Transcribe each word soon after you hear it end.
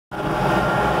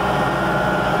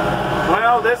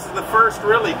this is the first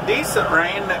really decent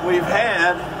rain that we've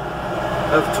had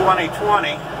of 2020.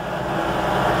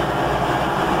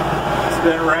 It's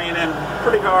been raining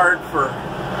pretty hard for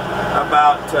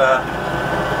about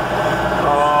an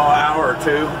hour or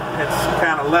two. It's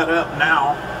kind of let up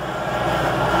now.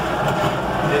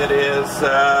 It is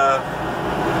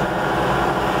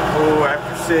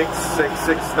after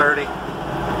 6:30.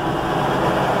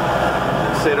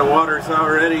 See, the water's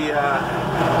already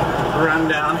run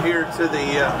down here to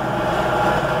the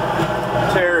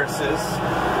terraces.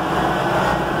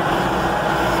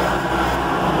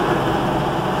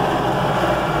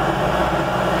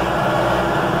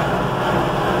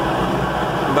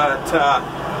 But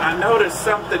I noticed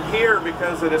something here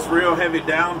because of this real heavy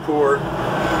downpour.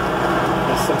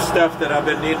 There's some stuff that I've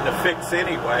been needing to fix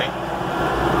anyway.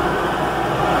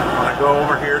 When I go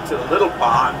over here to the little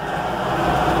pond,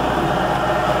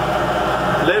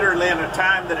 literally in the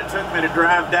time that it took me to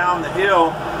drive down the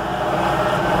hill,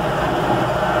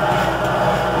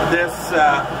 this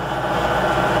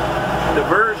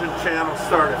diversion channel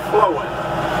started flowing.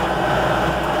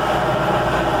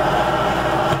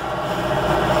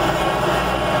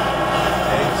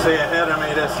 And you can see ahead of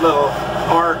me this little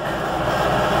arc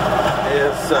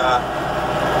is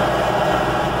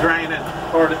draining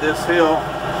part of this hill.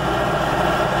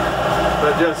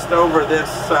 But just over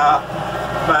this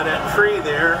by that tree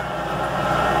there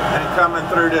and coming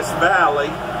through this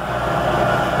valley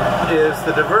is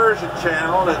the diversion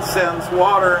channel that sends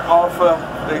water off of,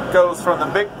 it goes from the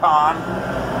big pond,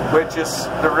 which is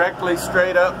directly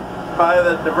straight up by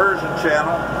the diversion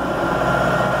channel.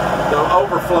 The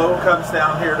overflow comes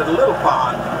down here to the little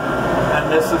pond,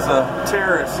 and this is a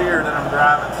terrace here that I'm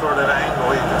driving sort of at an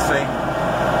angle, you can see.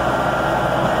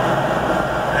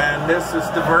 And this is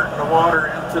diverting the water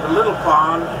into the little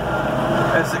pond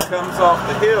as it comes off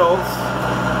the hills.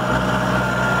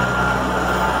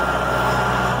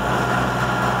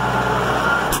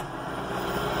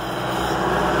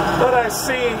 But I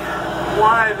see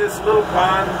why this little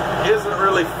pond isn't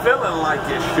really filling like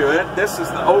it should. This is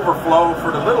the overflow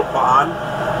for the little pond.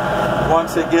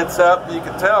 Once it gets up, you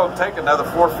can tell it'll take another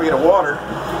 4 feet of water,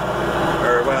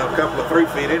 or well, a couple of 3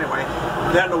 feet anyway.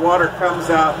 Then the water comes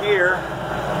out here,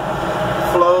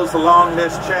 flows along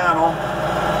this channel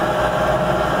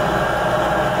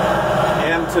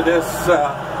into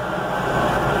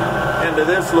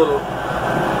this little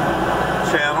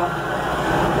channel,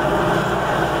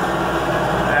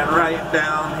 and right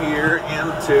down here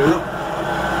into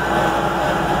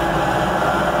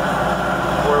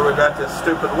where we got this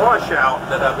stupid washout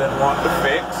that I've been wanting to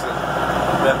fix,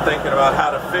 and been thinking about how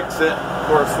to fix it. Of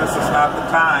course, this is not the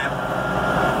time,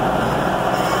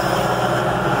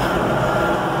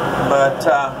 but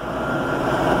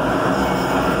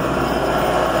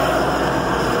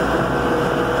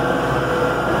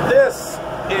this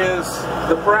is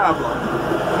the problem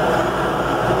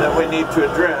that we need to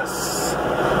address.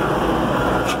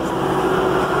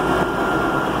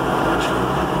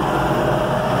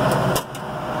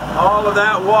 All of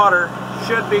that water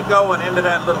should be going into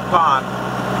that little pond,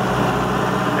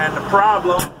 and the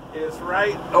problem is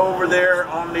right over there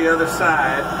on the other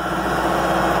side.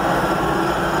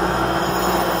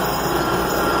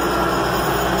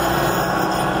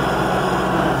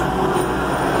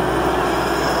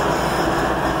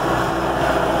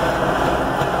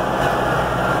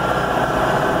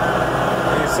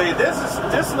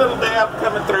 This little dam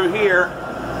coming through here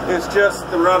is just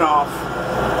the runoff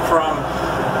from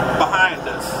behind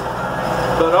us.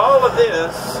 But all of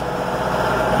this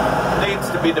needs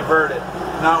to be diverted.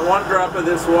 Not one drop of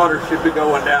this water should be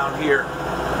going down here,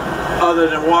 other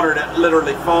than water that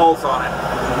literally falls on it.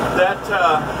 That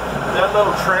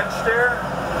little trench there,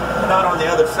 not on the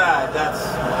other side, that's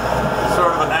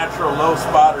sort of a natural low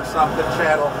spot or something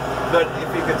channel. But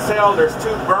if you can tell, there's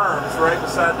two berms right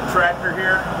beside the tractor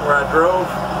here where I drove.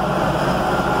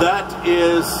 That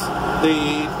is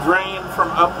the drain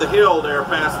from up the hill there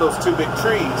past those two big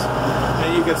trees.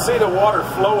 And you can see the water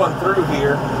flowing through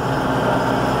here.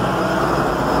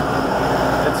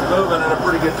 It's moving at a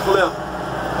pretty good clip.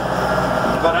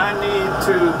 But I need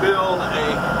to build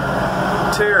a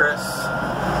terrace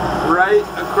right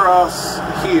across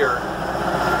here,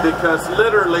 because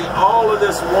literally all of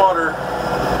this water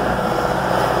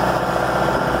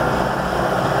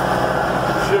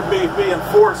should be being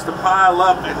forced to pile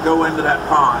up and go into that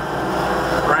pond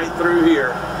right through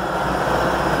here.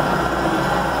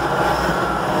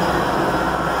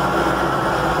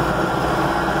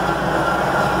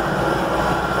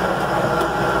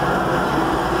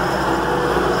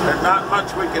 There's not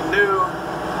much we can do.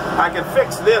 I can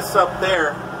fix this up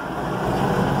there,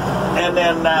 and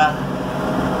then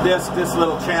this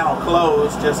little channel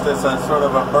closed just as a sort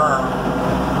of a berm.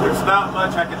 There's not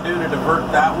much I can do to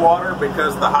divert that water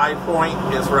because the high point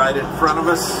is right in front of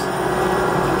us.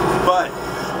 But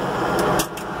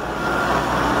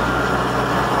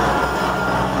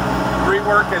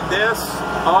reworking this,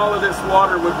 all of this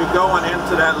water would be going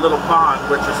into that little pond,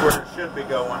 which is where it should be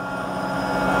going.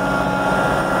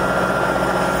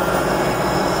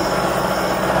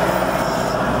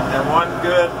 And one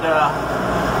good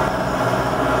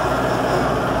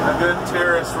a good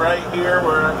terrace right here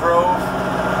where I drove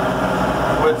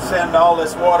would send all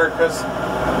this water, because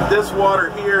this water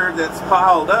here that's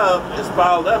piled up is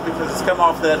piled up because it's come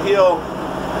off that hill,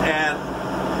 and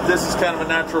this is kind of a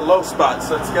natural low spot,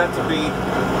 so it's got to be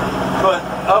put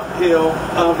uphill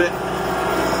of it.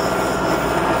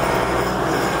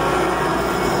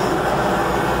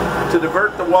 To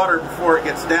divert the water before it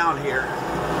gets down here.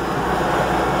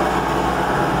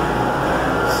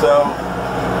 So,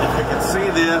 if you can see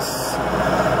this,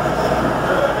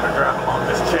 I'm going to drive along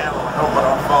this channel and hope I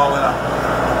don't fall in an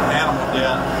animal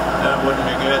den. That wouldn't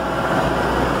be good.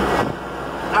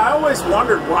 I always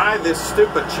wondered why this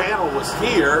stupid channel was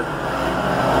here.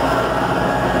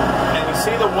 And you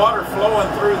see the water flowing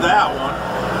through that one.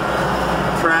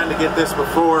 I'm trying to get this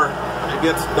before it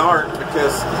gets dark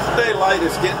because daylight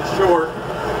is getting short.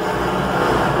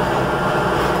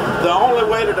 The only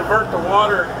way to divert the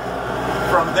water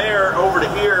from there over to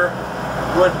here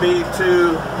would be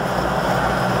to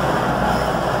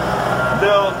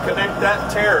connect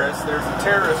that terrace. There's a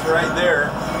terrace right there.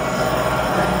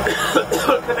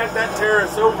 Connect that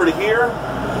terrace over to here,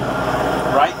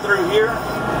 right through here.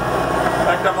 In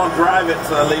fact, I'm going to drive it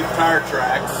so I leave tire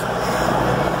tracks.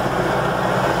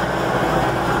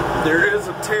 There is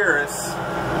a terrace,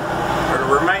 or the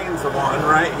remains of one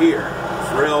right here.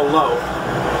 It's real low.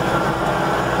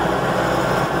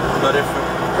 But if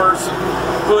a person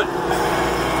put,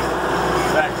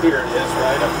 back here it is,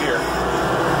 right up here,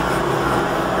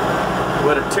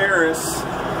 with a terrace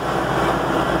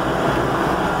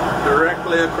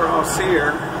directly across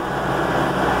here,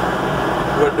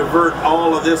 would divert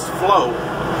all of this flow.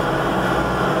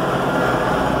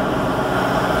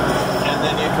 And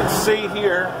then you can see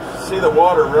here, see the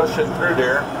water rushing through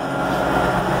there.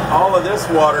 All of this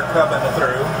water coming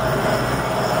through.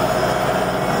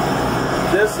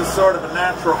 This is sort of a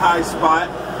natural high spot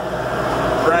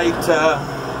right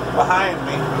behind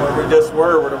me where we just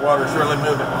were, where the water's really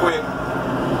moving quick.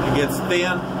 It gets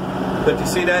thin, but you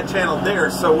see that channel there.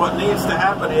 So what needs to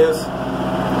happen is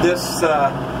this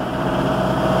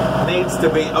needs to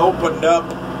be opened up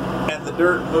and the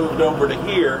dirt moved over to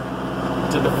here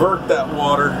to divert that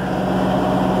water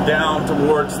down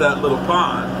towards that little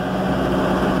pond.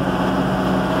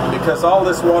 Because all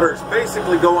this water is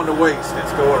basically going to waste.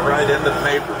 It's going right into the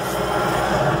neighbors.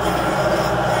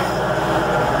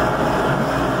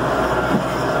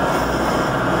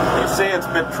 You see, it's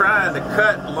been trying to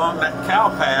cut along that cow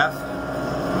path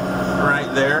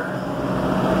right there.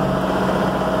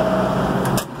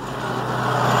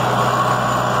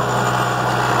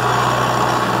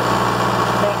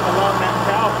 Cutting along that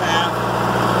cow path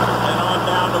and on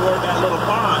down toward that little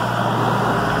pond.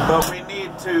 But we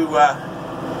need to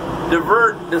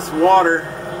divert this water,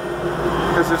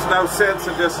 because there's no sense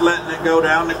in just letting it go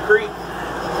down the creek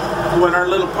when our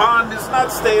little pond is not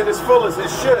staying as full as it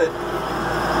should.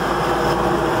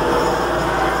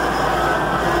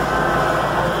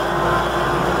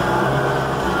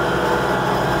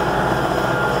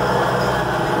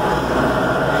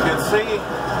 You can see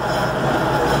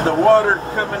the water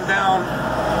coming down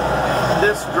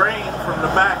this drain from the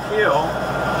back hill.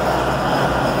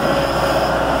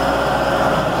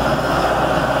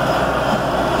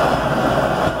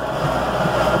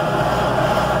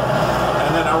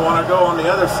 Go on the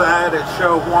other side and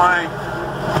show why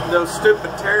those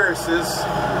stupid terraces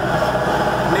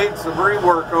need some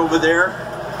rework over there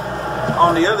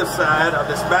on the other side of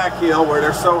this back hill where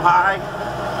they're so high.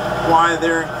 Why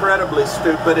they're incredibly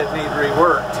stupid and need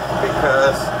reworked,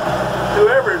 because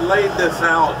whoever laid this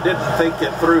out didn't think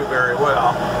it through very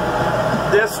well.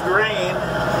 This drain,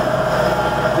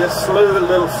 this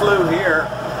little slough here,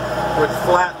 which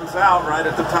flattens out right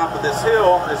at the top of this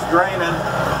hill, is draining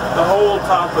the whole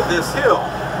top of this hill.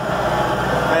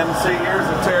 And see, here's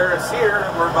a terrace here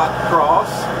that we're about to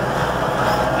cross.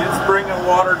 It's bringing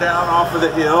water down off of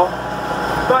the hill,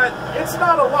 but it's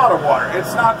not a lot of water.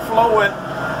 It's not flowing,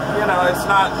 you know, it's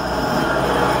not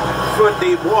foot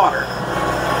deep water.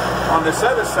 On this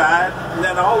other side, and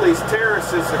then all these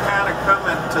terraces are kind of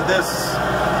coming to this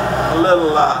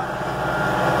little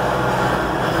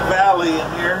valley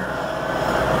in here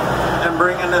and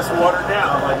bringing draining this water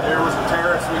down. Like there was a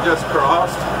terrace we just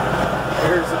crossed.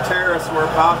 Here's the terrace we're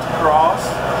about to cross.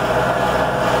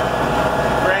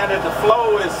 Granted, the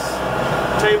flow is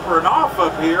tapering off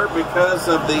up here because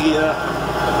of the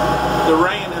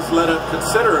rain has let up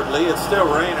considerably. It's still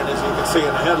raining, as you can see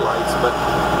in the headlights, but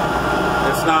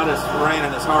it's not as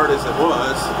raining as hard as it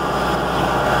was.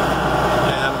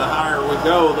 And the higher we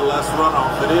go, the less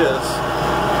runoff it is.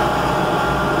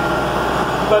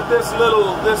 But this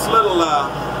little slough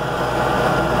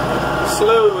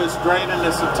is draining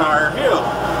this entire hill.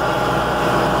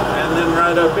 And then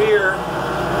right up here,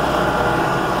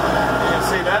 you can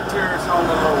see that terrace on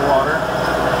the low water.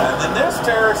 And then this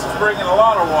terrace is bringing a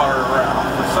lot of water around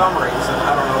for some reason.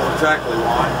 I don't know exactly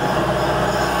why.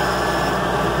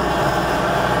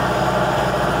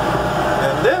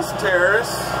 And this terrace,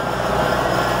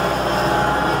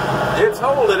 it's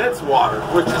holding its water,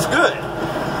 which is good.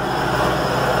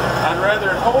 I'd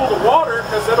rather it hold the water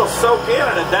because it'll soak in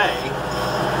a day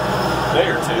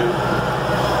or two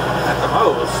at the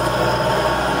most.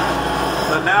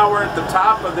 But now we're at the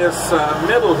top of this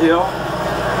middle hill,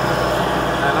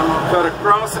 and I'm going to cut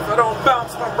across if I don't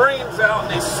bounce my brains out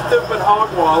in these stupid hog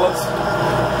wallows.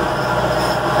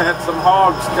 Had some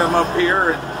hogs come up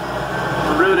here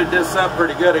and rooted this up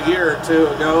pretty good a year or two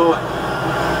ago.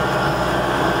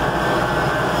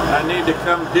 And I need to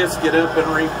come disc it up and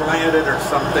replant it or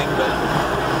something, but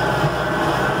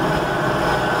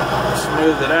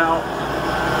smooth it out,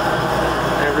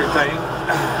 everything.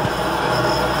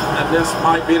 And this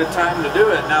might be the time to do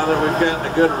it now that we've gotten a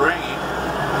good rain.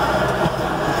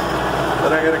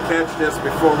 But I gotta catch this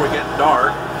before we get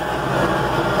dark.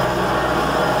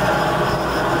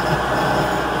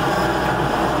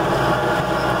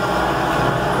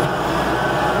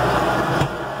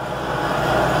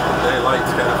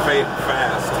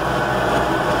 Fast.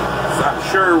 So I'm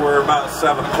sure we're about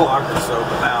 7 o'clock or so,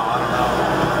 but now I don't know.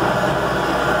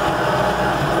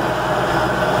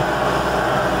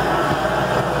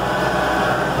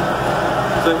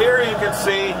 So here you can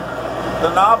see the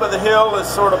knob of the hill is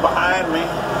sort of behind me,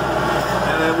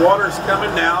 and then water's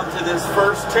coming down to this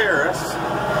first terrace,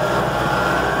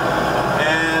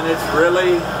 and it's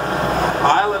really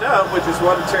piling up, which is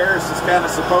what a terrace is kind of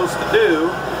supposed to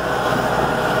do.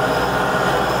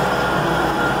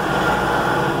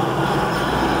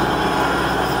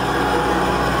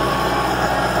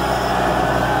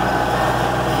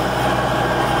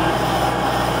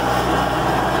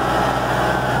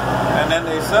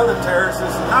 Other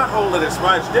terraces not holding as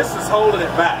much. This is holding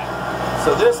it back.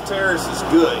 So this terrace is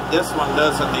good. This one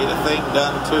doesn't need a thing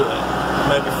done to it.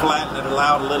 Maybe flatten it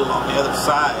out a little on the other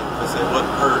side because it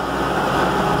wouldn't hurt.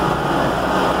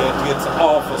 It gets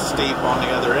awful steep on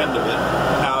the other end of it.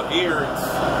 Out here it's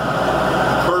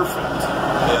perfect,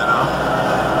 you know.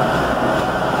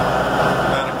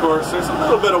 And of course there's a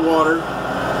little bit of water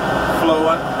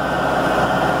flowing.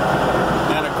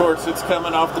 And of course it's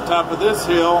coming off the top of this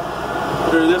hill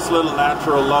through this little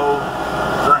natural low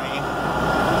drain.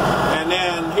 And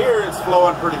then here it's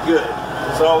flowing pretty good.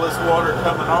 There's all this water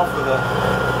coming off of the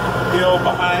hill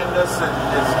behind us,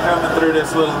 and it's coming through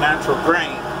this little natural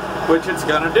drain, which it's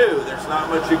going to do. There's not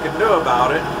much you can do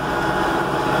about it.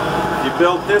 If you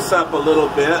built this up a little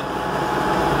bit,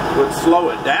 it would slow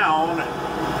it down. And,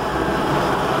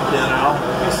 you know,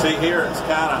 you see here it's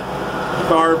kind of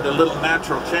carved a little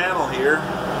natural channel here.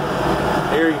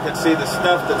 Here you can see the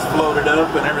stuff that's floated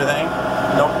up and everything.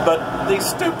 But these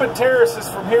stupid terraces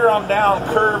from here on down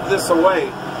curve this away,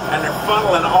 and they're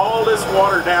funneling all this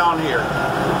water down here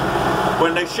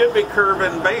when they should be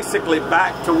curving basically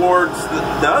back towards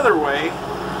the other way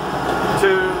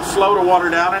to slow the water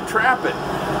down and trap it.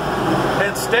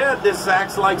 Instead, this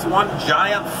acts like one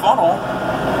giant funnel.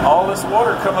 All this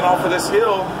water coming off of this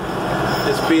hill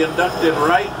is being ducted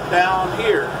right down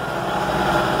here,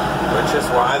 which is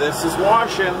why this is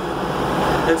washing.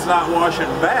 It's not washing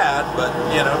bad, but,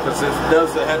 you know, because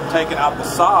it hadn't taken out the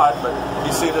sod, but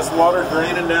you see this water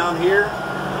draining down here?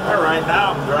 Well, right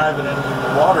now I'm driving in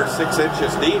water 6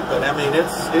 inches deep, but I mean,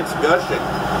 it's gushing.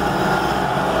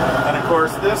 And of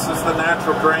course, this is the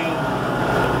natural drain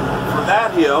from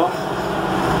that hill.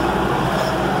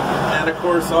 And of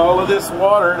course, all of this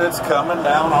water that's coming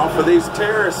down off of these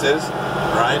terraces,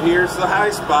 right here's the high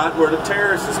spot where the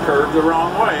terrace is curved the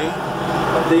wrong way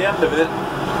at the end of it.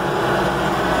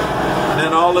 And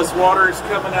then all this water is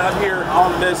coming out here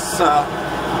on this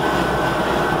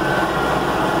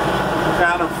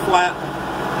kind of flat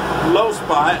low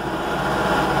spot.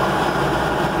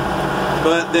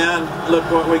 But then look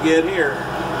what we get here.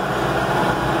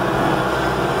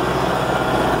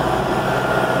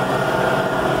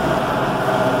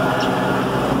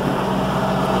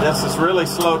 This is really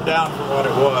slowed down from what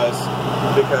it was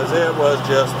because it was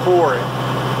just pouring.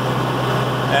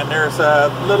 And there's a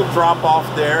little drop off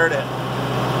there that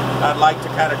I'd like to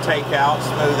kind of take out,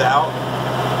 smooth out.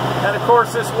 And of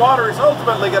course this water is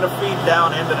ultimately going to feed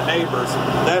down into the neighbors.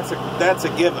 That's a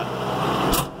given.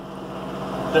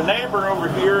 The neighbor over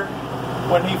here,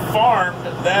 when he farmed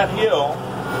that hill,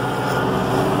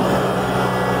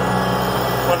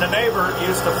 when the neighbor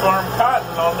used to farm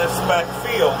cotton on this back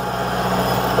field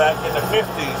back in the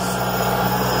 50s,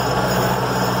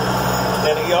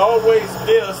 and he always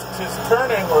disced his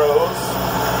turning rows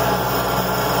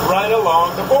right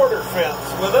along the border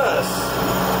fence with us.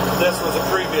 This was a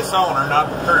previous owner, not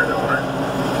the current owner.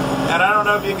 And I don't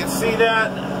know if you can see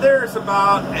that. There's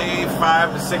about a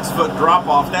 5 to 6 foot drop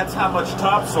off. That's how much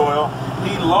topsoil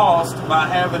he lost by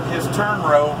having his turn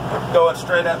row going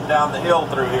straight up and down the hill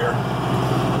through here.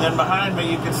 And then behind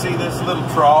me you can see this little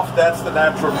trough. That's the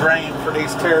natural drain for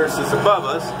these terraces above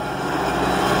us.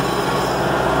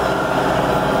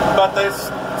 But they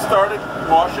started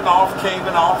washing off,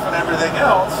 caving off, and everything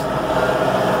else.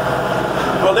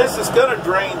 Well, this is going to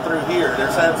drain through here.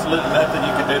 There's absolutely nothing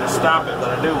you can do to stop it,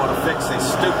 but I do want to fix these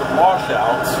stupid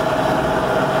washouts.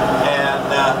 And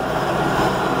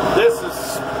this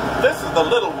is the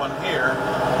little one here.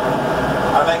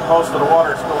 I think most of the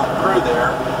water is going through there.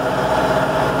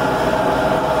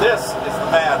 This is the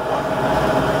bad one.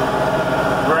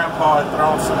 Grandpa had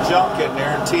thrown some junk in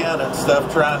there, tin and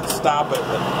stuff, trying to stop it,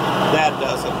 but that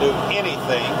doesn't do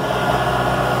anything.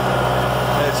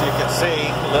 As you can see,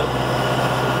 little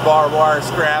barbed wire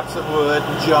scraps and wood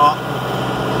and junk.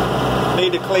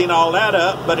 Need to clean all that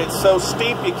up, but it's so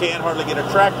steep you can't hardly get a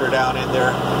tractor down in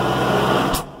there.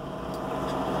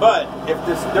 But if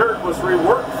this dirt was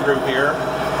reworked through here,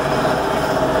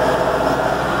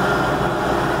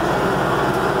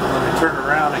 let me turn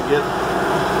around and get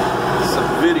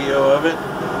some video of it,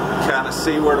 kind of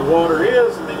see where the water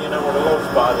is, and then you know where the low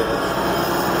spot is.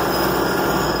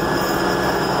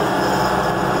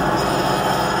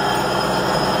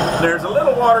 There's a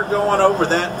little water going over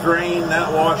that drain,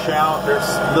 that washout. There's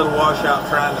a little washout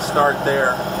trying to start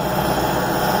there.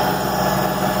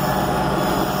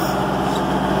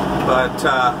 But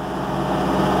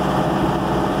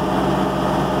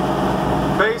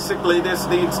basically this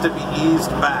needs to be eased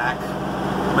back.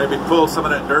 Maybe pull some of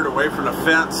that dirt away from the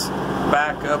fence,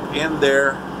 back up in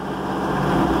there,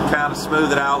 kind of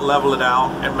smooth it out, level it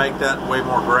out, and make that way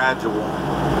more gradual.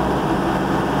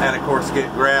 And of course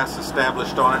get grass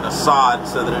established on it and a sod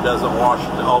so that it doesn't wash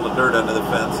all the dirt under the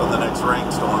fence on the next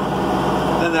rainstorm.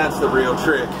 And that's the real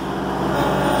trick.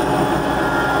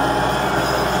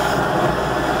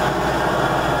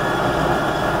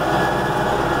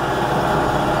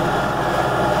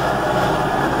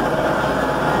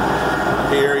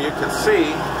 Here you can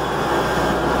see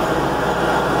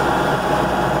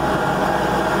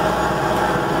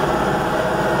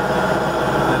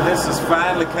this is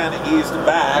finally kind of eased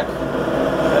back.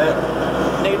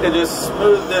 I need to just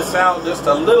smooth this out just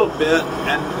a little bit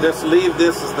and just leave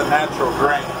this as the natural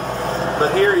drain.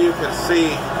 But here you can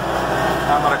see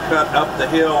I'm going to cut up the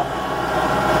hill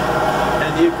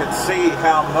and you can see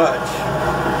how much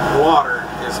water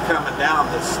is coming down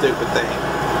this stupid thing.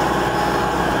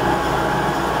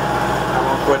 I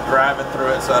won't quit driving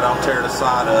through it so I don't tear the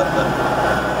side up. But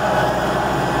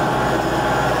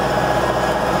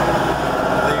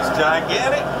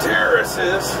gigantic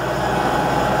terraces,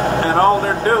 and all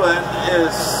they're doing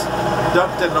is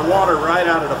dumping the water right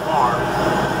out of the farm.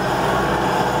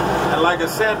 And like I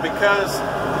said, because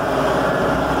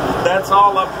that's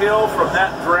all uphill from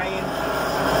that drain,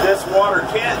 this water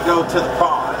can't go to the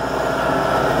pond.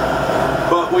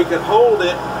 But we could hold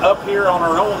it up here on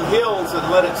our own hills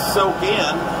and let it soak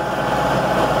in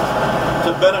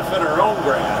to benefit our own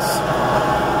grass.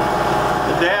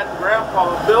 Dad and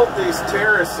Grandpa built these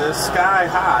terraces sky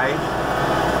high.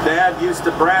 Dad used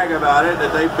to brag about it,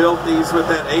 that they built these with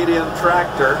that 8-in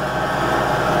tractor.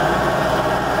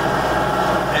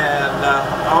 And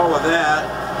all of that.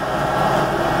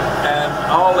 And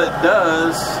all it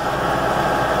does,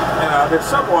 you know, there's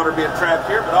some water being trapped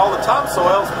here, but all the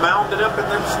topsoil's mounded up in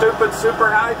them stupid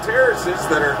super high terraces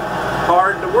that are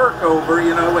hard to work over,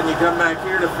 you know, when you come back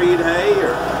here to feed hay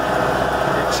or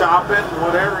chop it and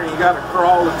whatever, and you got to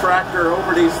crawl the tractor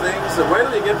over these things. So wait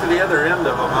till you get to the other end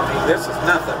of them. I mean, this is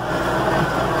nothing.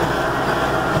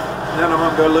 Then I'm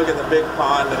going to go look at the big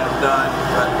pond and I'm done.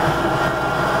 But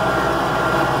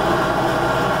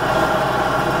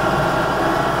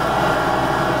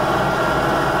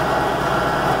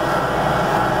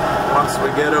once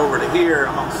we get over to here,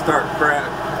 I'm going to start kind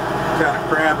of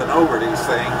crabbing over these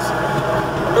things.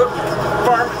 Oops,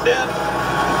 farming den.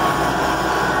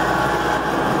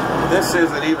 This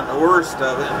isn't even the worst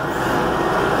of it.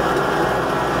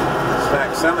 In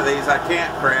fact, some of these I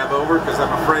can't crab over because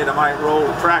I'm afraid I might roll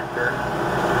the tractor.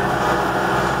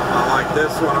 Unlike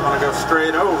this one, I'm going to go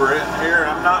straight over it. Here,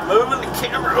 I'm not moving the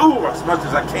camera as much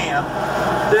as I can.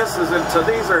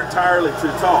 These are entirely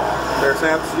too tall. There's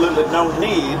absolutely no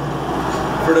need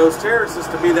for those terraces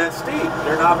to be that steep.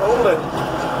 They're not holding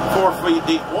 4 feet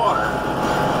deep water.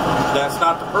 That's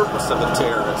not the purpose of a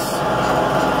terrace.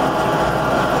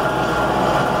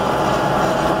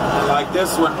 And like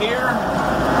this one here,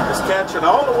 is catching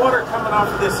all the water coming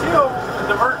off of this hill and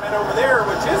diverting it over there,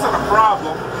 which isn't a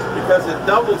problem because it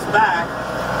doubles back,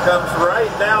 comes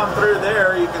right down through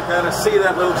there. You can kind of see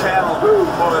that little channel. Ooh,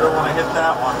 boy, I don't want to hit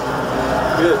that one.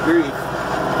 Good grief.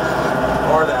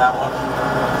 Or that one.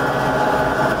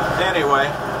 Anyway,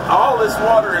 all this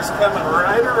water is coming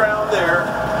right around there,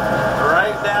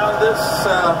 right down this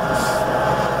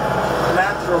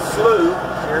natural slough.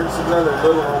 Here's another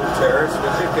little old terrace,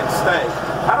 but it can stay.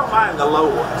 I don't mind the low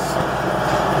ones.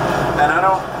 And I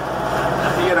don't,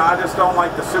 you know, I just don't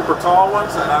like the super tall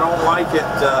ones, and I don't like it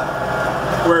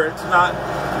where it's not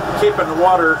keeping the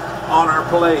water on our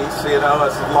place, you know,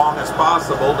 as long as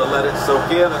possible to let it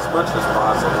soak in as much as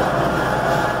possible.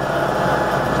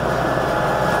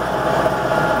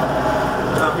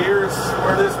 Now here's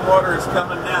where this water is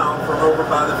coming down from over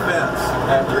by the fence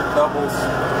after it doubles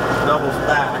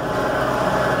back.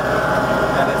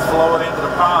 And it's flowing into the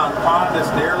pond. The pond is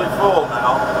nearly full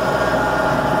now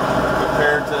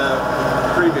compared to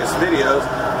previous videos.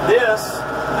 This,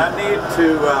 I need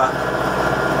to,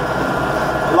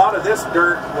 a lot of this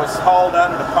dirt was hauled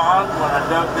out of the pond when I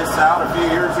dug this out a few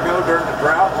years ago during the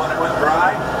drought when it went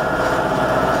dry.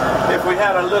 If we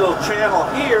had a little channel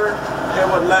here, it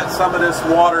would let some of this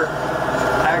water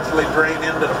actually drain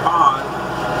into the pond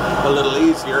a little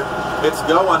easier. It's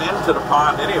going into the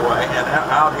pond anyway, and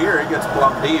out here it gets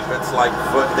plumb deep. It's like a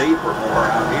foot deep or more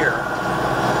out here.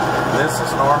 This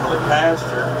is normally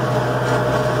pasture.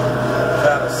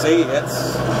 Kind of see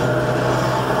it's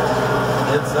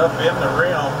up in the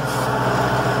rims,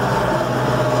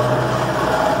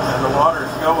 and the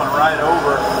water's going right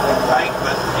over the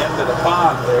embankment into the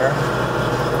pond there,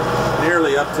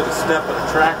 nearly up to the step of the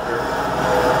tractor.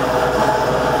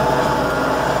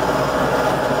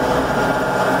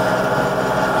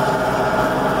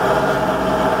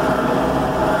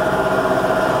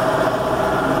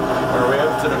 Are we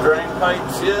up to the drain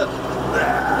pipes yet?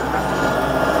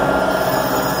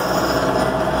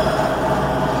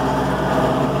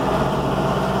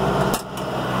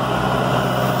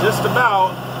 Just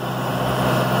about.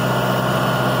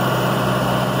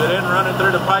 It isn't running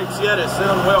through the pipes yet, it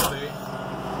soon will be.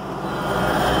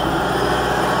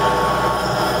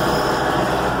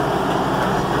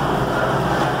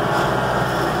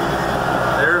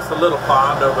 There's the little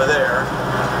pond over there.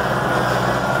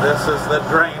 This is the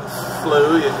drain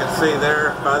slough. You can see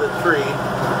there by the tree.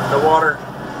 The water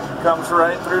comes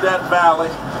right through that valley,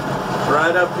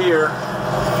 right up here.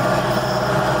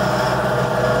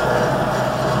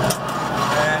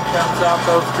 Comes out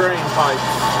those drain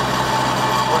pipes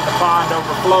when the pond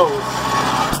overflows.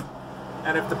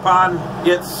 And if the pond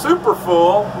gets super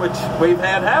full, which we've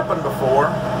had happen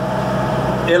before,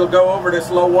 it'll go over this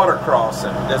low water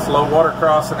crossing. This low water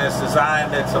crossing is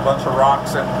designed, it's a bunch of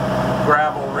rocks and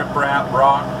gravel, riprap,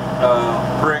 rock,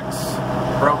 bricks,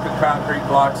 broken concrete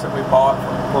blocks that we bought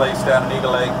from a place down in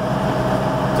Eagle Lake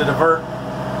to divert,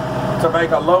 to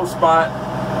make a low spot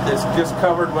that's just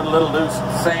covered with a little loose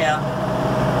sand.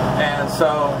 And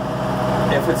so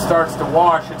if it starts to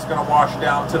wash, it's going to wash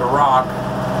down to the rock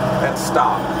and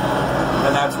stop.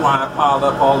 And that's why I piled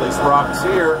up all these rocks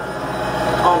here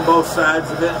on both sides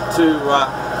of it to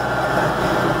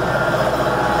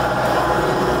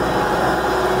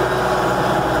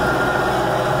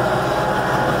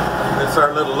it's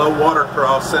our little low water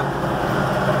crossing.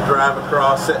 Drive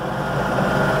across it,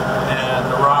 and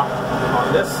the rock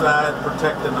on this side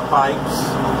protecting the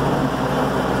pipes.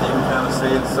 Kind of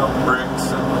see it's some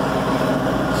bricks and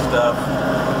stuff.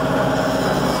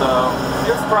 So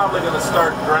it's probably going to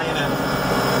start draining.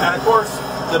 And of course,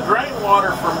 the drain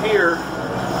water from here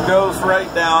goes right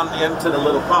down into the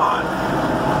little pond,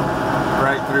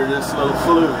 right through this little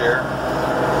slough here.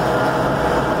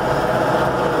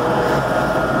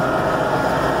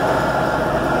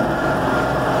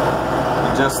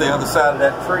 And just the other side of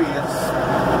that tree is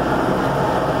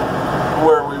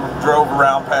where we drove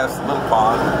around past the little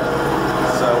pond.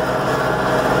 So,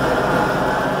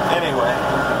 anyway,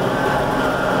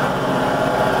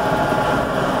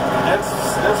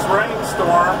 this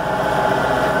rainstorm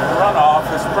runoff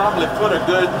has probably put a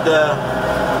good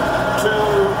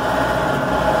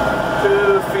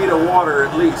 2 feet feet of water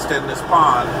at least in this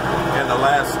pond in the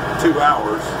last 2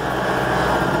 hours.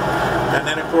 And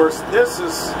then of course this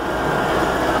is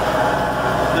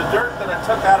the dirt that I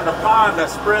took out of the pond. I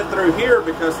spread through here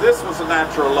because this was a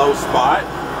natural low spot.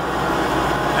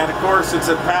 And of course it's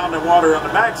impounding water on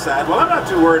the backside. Well, I'm not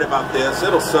too worried about this.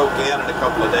 It'll soak in a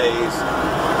couple of days.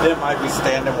 It might be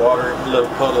standing water, little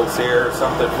puddles here or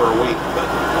something for a week, but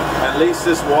at least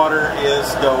this water is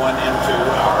going into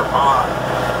our pond.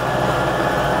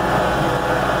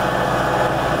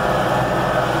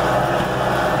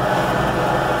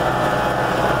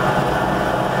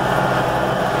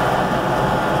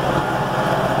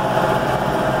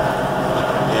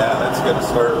 Yeah, that's going to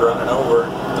start running over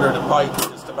through the pipe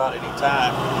just about any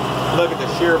time. Look at the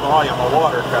sheer volume of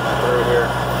water coming through here.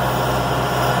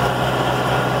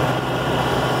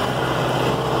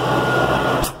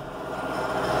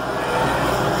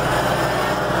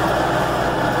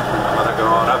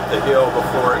 The hill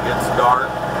before it gets dark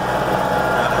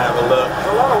and have a look.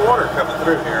 There's a lot of water coming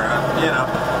through here, you know,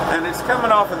 and it's coming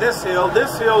off of this hill.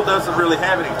 This hill doesn't really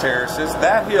have any terraces.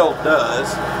 That hill does,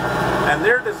 and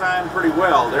they're designed pretty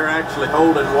well. They're actually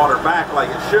holding water back like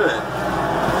it should.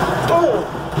 Oh,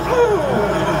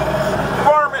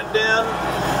 varmint den.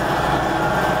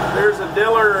 There's a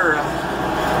diller or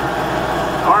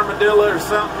an armadillo or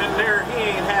something in there.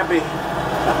 He ain't happy.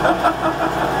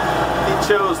 He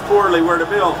chose poorly where to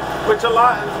build, which a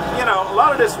lot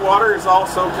of this water is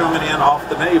also coming in off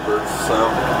the neighbors. So,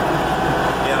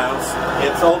 you know,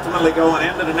 it's ultimately going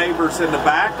into the neighbors in the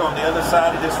back on the other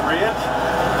side of this ridge,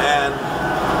 and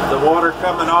the water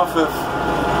coming off of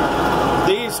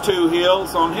these two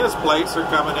hills on his place are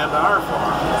coming into our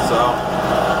farm. So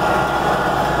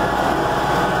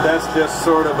that's just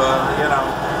sort of a, you know,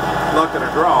 luck of the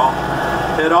draw.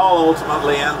 It all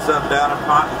ultimately ends up down in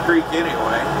Ponton Creek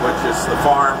anyway, which is the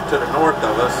farm to the north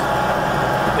of us.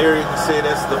 Here you can see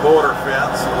this is the border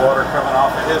fence, the water coming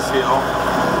off of his hill,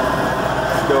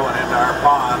 going into our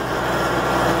pond.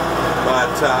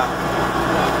 But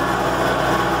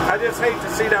I just hate to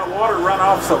see that water run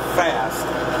off so fast.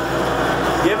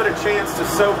 Give it a chance to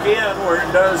soak in where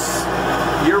it does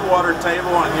your water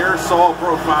table and your soil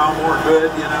profile more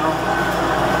good, you know.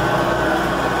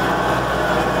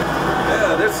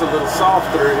 It's a little soft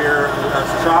through here.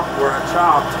 That's chopped where I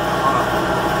chopped. I'm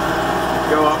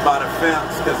gonna go up by the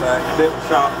fence because I didn't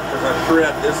chop because I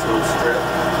shred this little strip.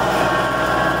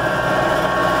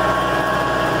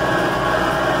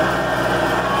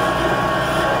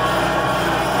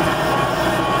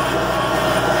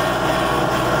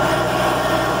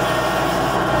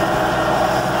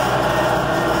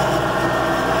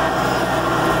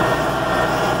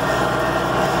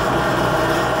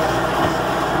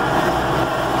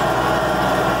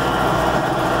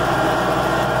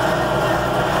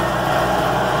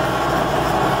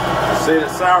 See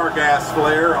the sour gas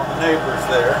flare on the neighbors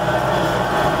there.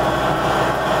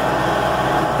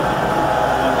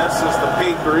 And this is the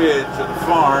peak ridge of the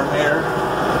farm here.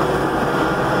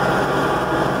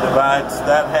 Divides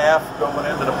that half going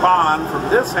into the pond from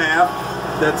this half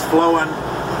that's flowing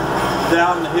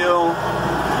down the hill.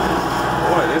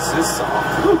 Boy, this is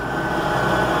soft. Woo.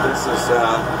 This is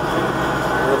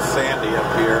real sandy up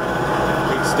here.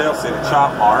 You can still see the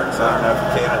chop marks. I don't know if you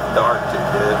can in the dark too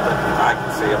good, but I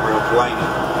can see them real plain.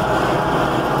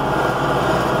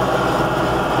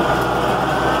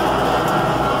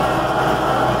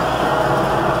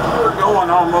 We're going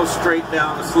almost straight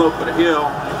down the slope of the hill.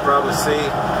 You can probably see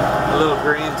a little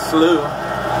green slough.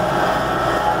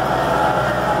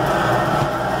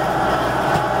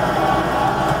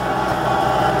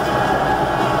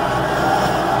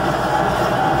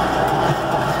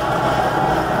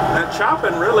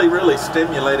 Chopping really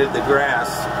stimulated the grass.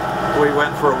 We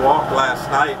went for a walk last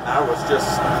night and I was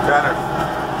just kind of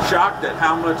shocked at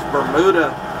how much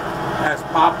Bermuda has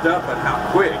popped up and how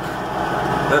quick.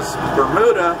 This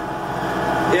Bermuda,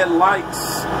 it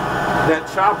likes that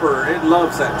chopper. It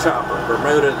loves that chopper.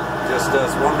 Bermuda just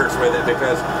does wonders with it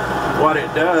because what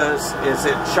it does is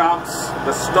it chops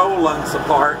the stolons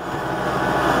apart.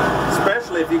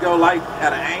 Especially if you go like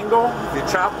at an angle. If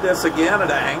you chop this again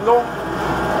at an angle,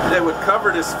 it would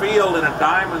cover this field in a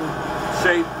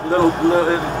diamond-shaped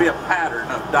it'd be a pattern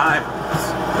of diamonds,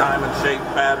 diamond-shaped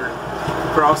pattern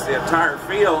across the entire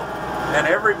field. And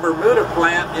every Bermuda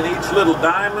plant in each little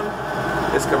diamond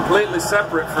is completely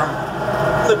separate from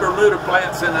the Bermuda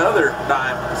plants in other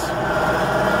diamonds.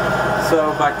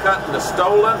 So by cutting the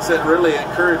stolons, it really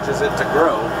encourages it to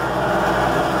grow.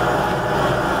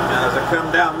 And as I come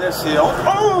down this hill,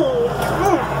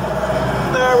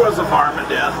 there was a varmint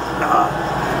den.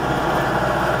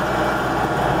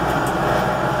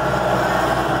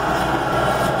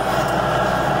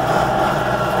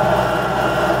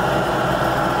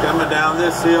 down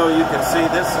this hill, you can see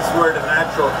this is where the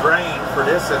natural drain for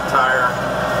this entire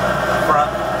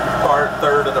front part,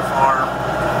 third of the farm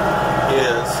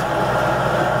is.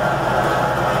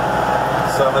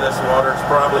 Some of this water is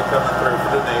probably coming through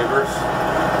for the neighbors.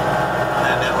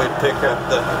 And then we pick up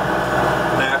the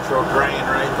natural drain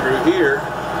right through here.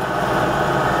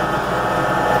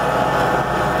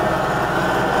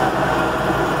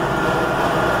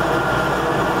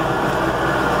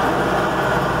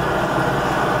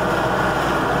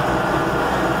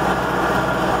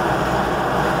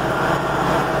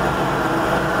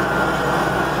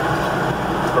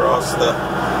 Across the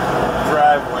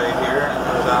driveway here, and it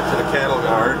goes out to the cattle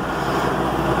guard.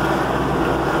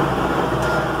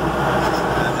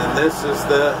 And then this is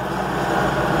the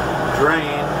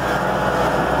drain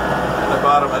in the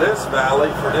bottom of this valley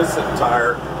for this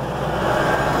entire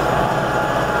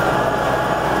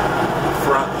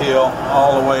front hill,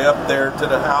 all the way up there to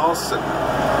the house and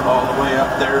all the way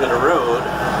up there to the road.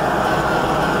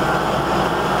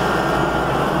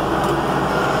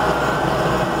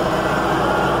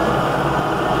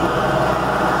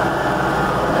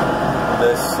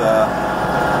 This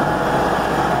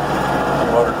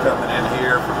water coming in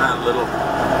here from that little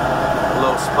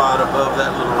low spot above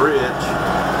that little ridge.